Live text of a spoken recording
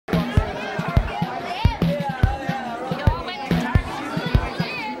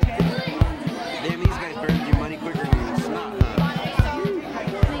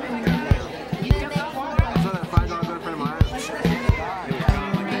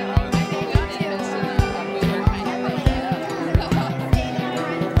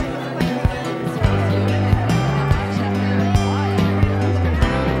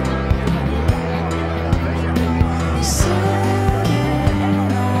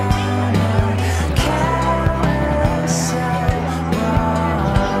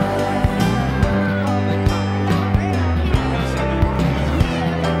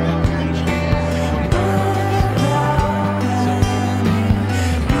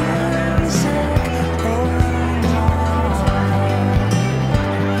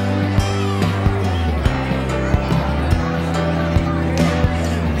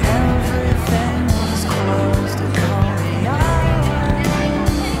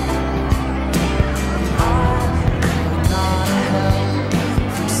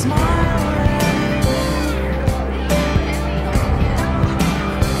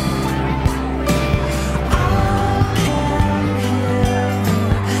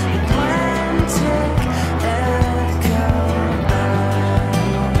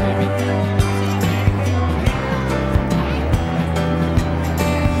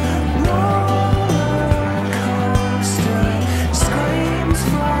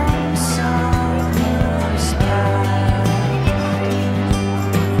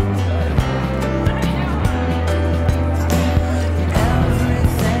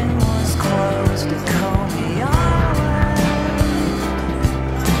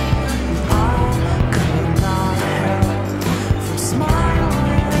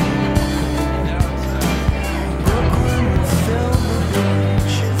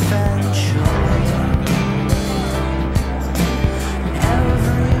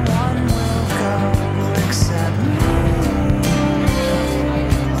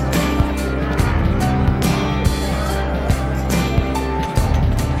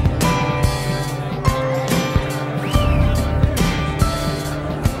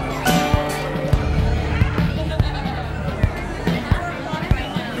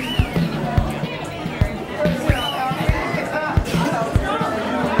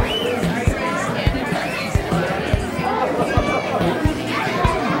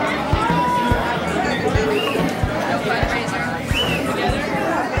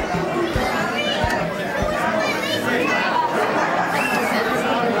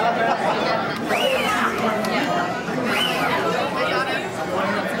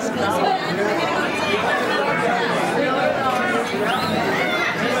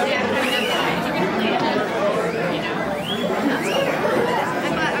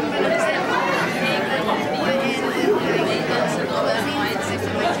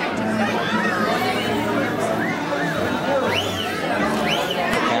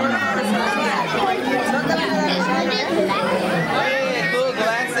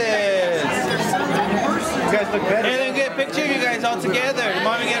together.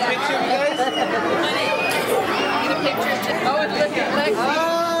 Mommy, get a picture of you guys? Get a picture. Oh, and look at Alexis. Oh.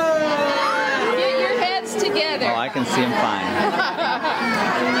 Get your heads together. Oh, I can see him fine.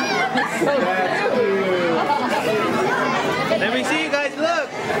 So Let me see you guys. Look.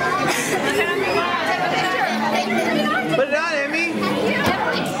 Put it on, Emmy.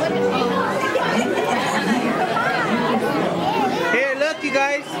 Here, look, you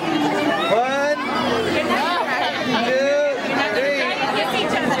guys. 1, 2, 3.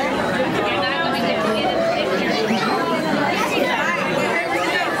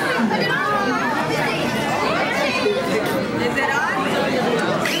 Is it on?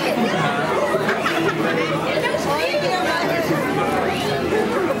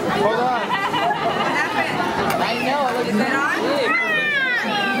 Hold on. I know. Look at that.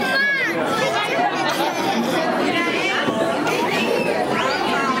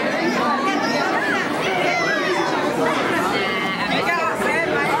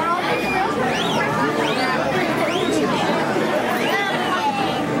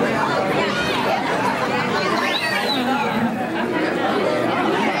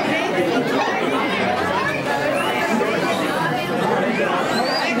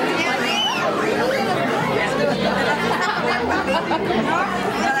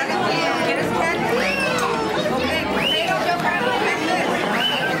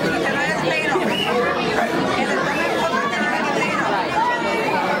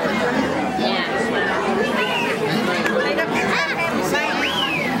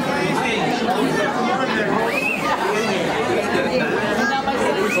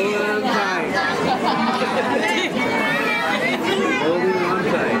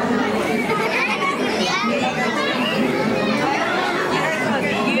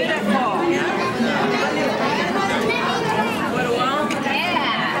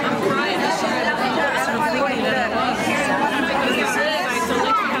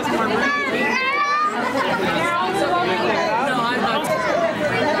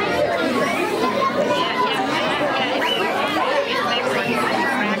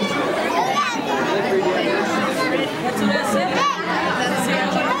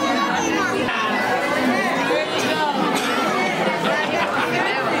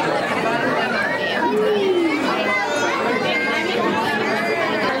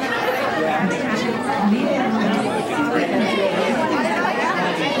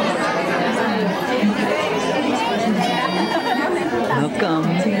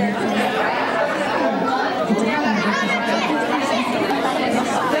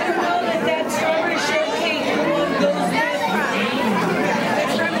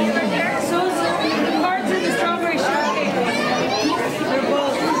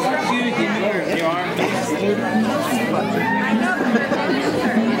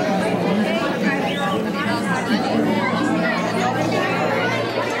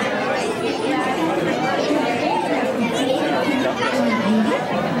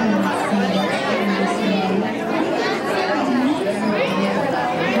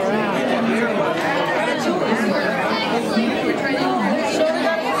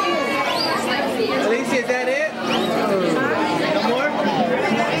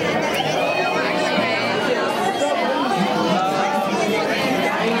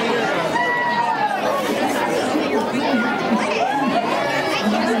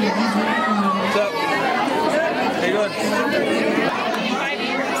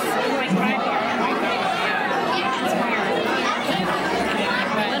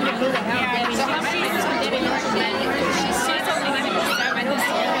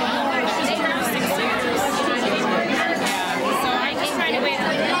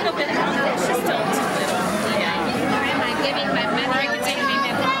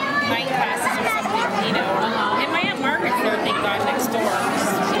 And my Aunt Margaret's there, thank God, next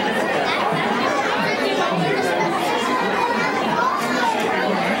door.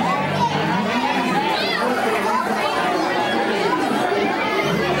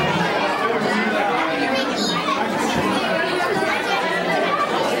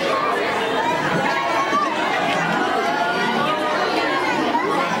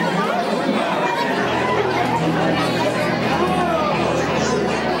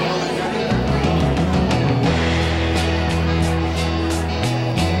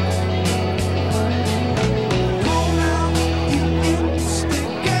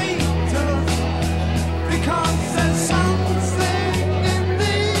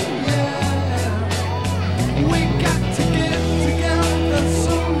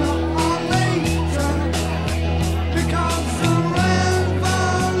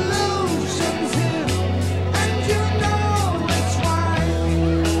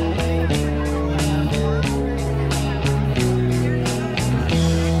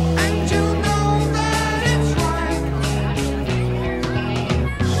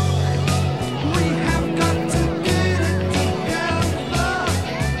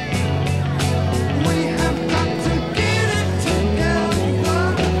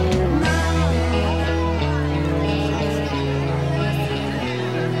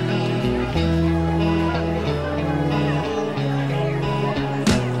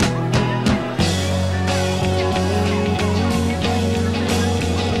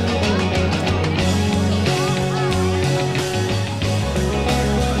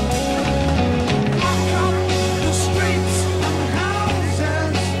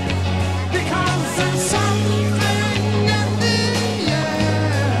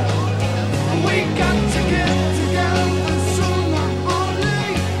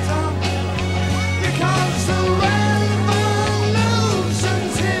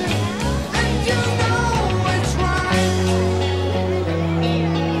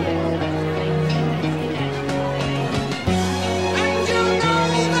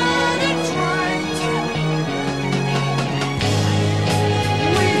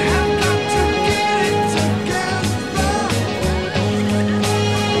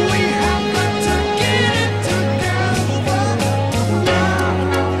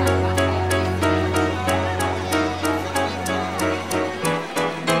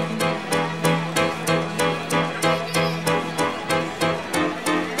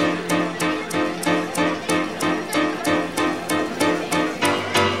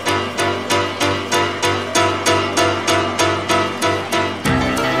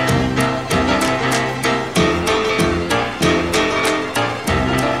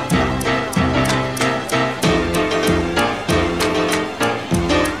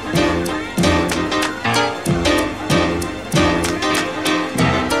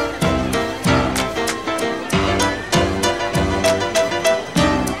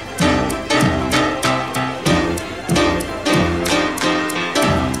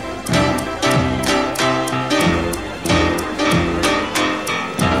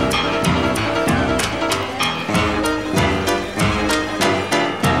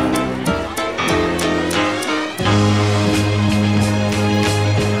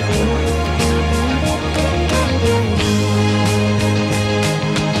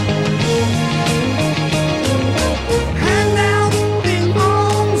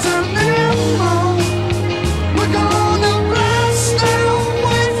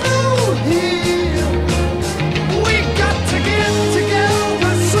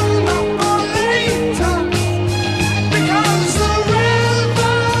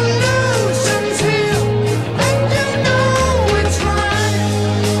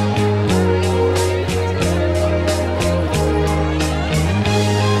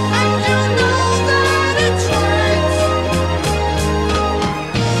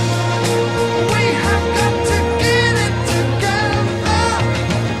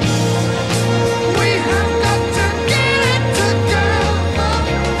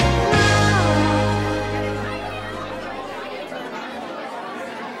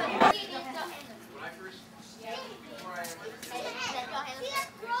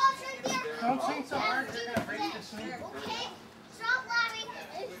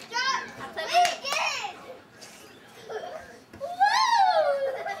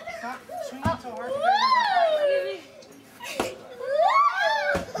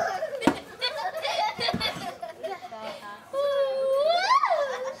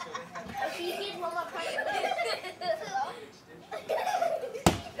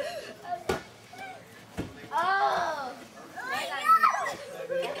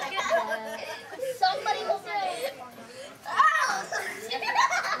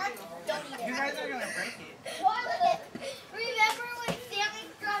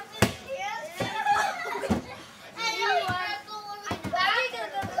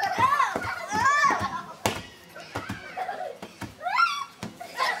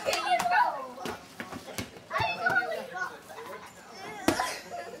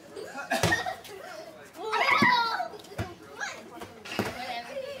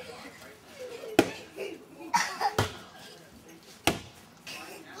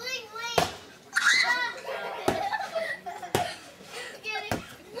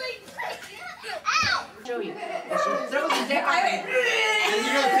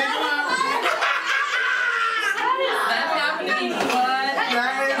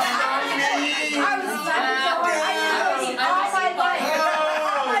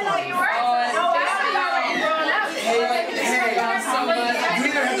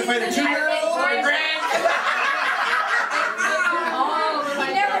 fight a 2-year-old or a grand?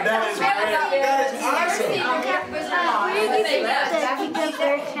 That is great. That is awesome.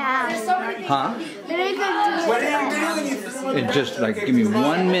 Huh? What are you doing? It just like give me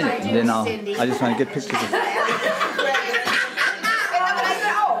 1 minute, and then I just want to get pictures of it.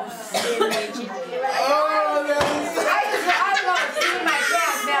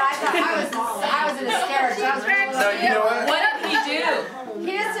 So you know what? What did he do?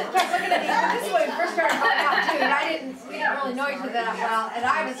 He just kept looking at me. This is when we first started going out too, and we didn't really know each other that well. And I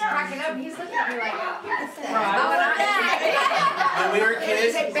was cracking up, and he's looking at me like, When we were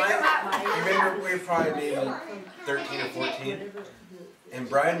kids, you remember we were probably maybe 13 or 14, and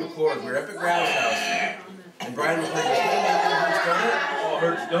Brian McCord, we were up at Grandma's house, and Brian McCord goes, hey,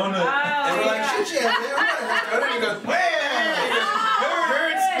 Hurts Donut. And we're like, shit, yeah, man, we're not Hurts Donut. And he goes, hey!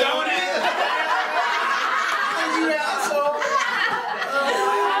 Hurts Donut! You asshole!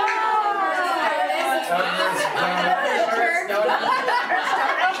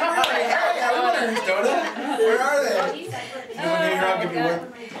 Where are they? And when they're I'll give you one.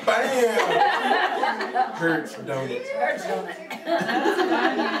 Bam! Hurts Donut. Hurts Donut.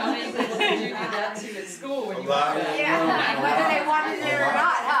 Did you do that to at school when you were Yeah, whether they wanted it or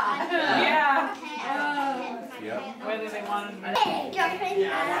not, huh? Yeah. Yep. Whether they wanted to. I'm trying to get it!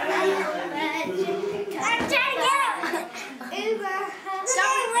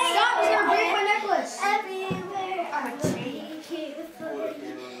 Stop, you're break my necklace!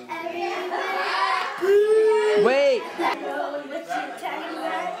 Wait.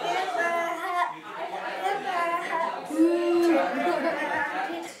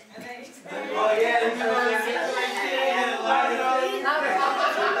 Oh, yeah,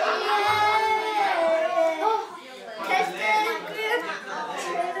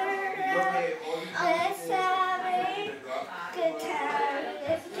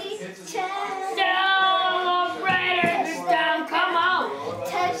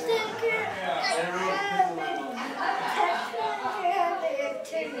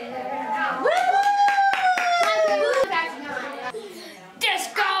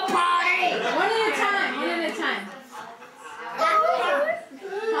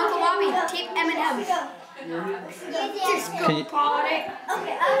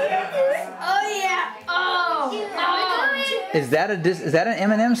 Can you, is that an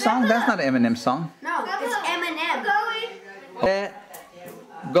Eminem song? That's not an Eminem song. No, it's Eminem. Let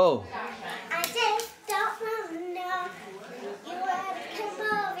go. I just don't want to know. You want to come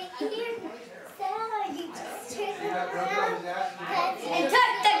over here, so you just turn around and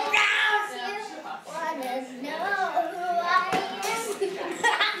touch the ground. You want to know who I am. You just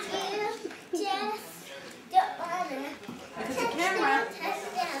don't want to touch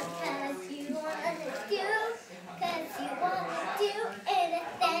down, cause you want to do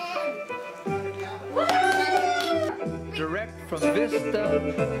anything. Direct from Vista,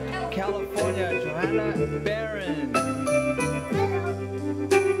 California, Johanna Barron.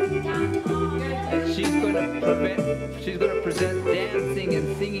 And she's gonna present dancing and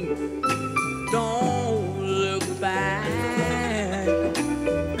singing. Don't look back.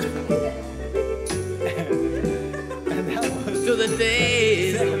 And that was To the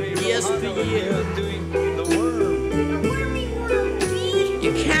days of yesteryear. doing the worm.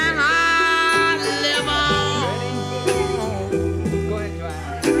 You cannot live on Go ahead,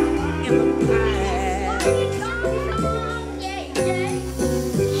 Johanna. in the past.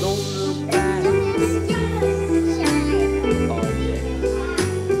 Don't look back. Oh, yeah.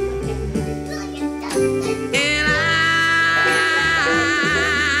 And I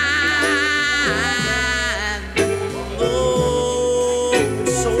know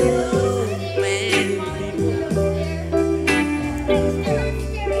so many people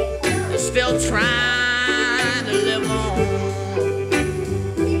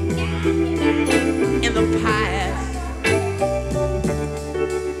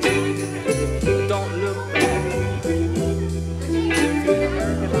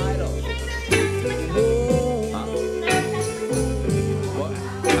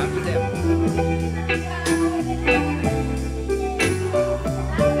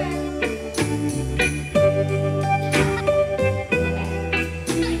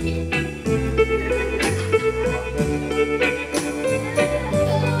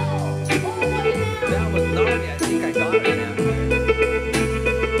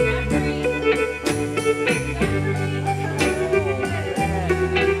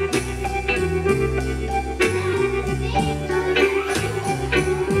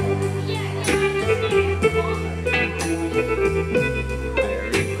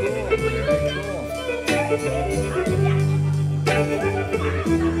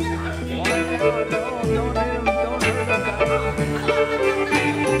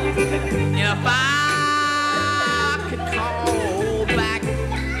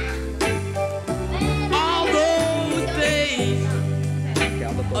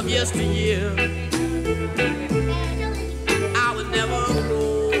yesteryear. I would never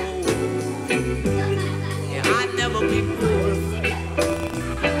grow, and I'd never be poor.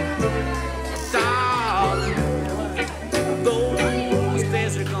 Darling, those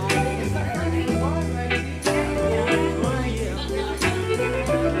days are gone.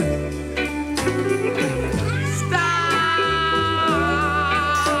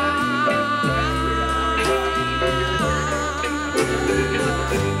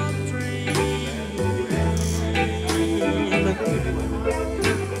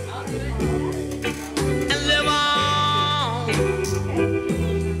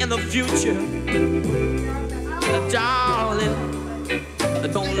 The future, darling,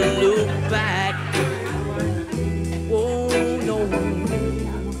 don't look